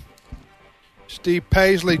in. Steve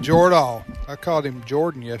Paisley Jordahl. I called him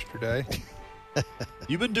Jordan yesterday.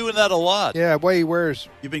 You've been doing that a lot. Yeah, the way he wears.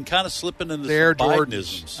 You've been kind of slipping into Air some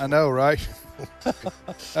Jordans. Bidenisms. I know, right?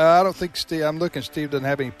 I don't think Steve. I'm looking. Steve doesn't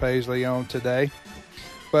have any Paisley on today.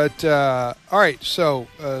 But all right, so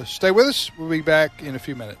stay with us. We'll be back in a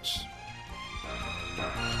few minutes.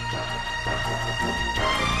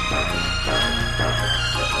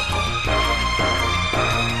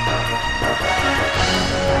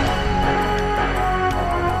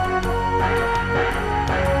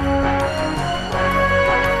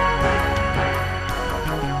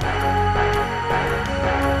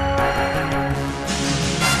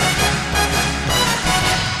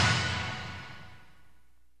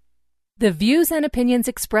 The views and opinions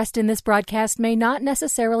expressed in this broadcast may not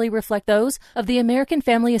necessarily reflect those of the American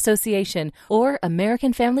Family Association or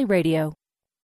American Family Radio.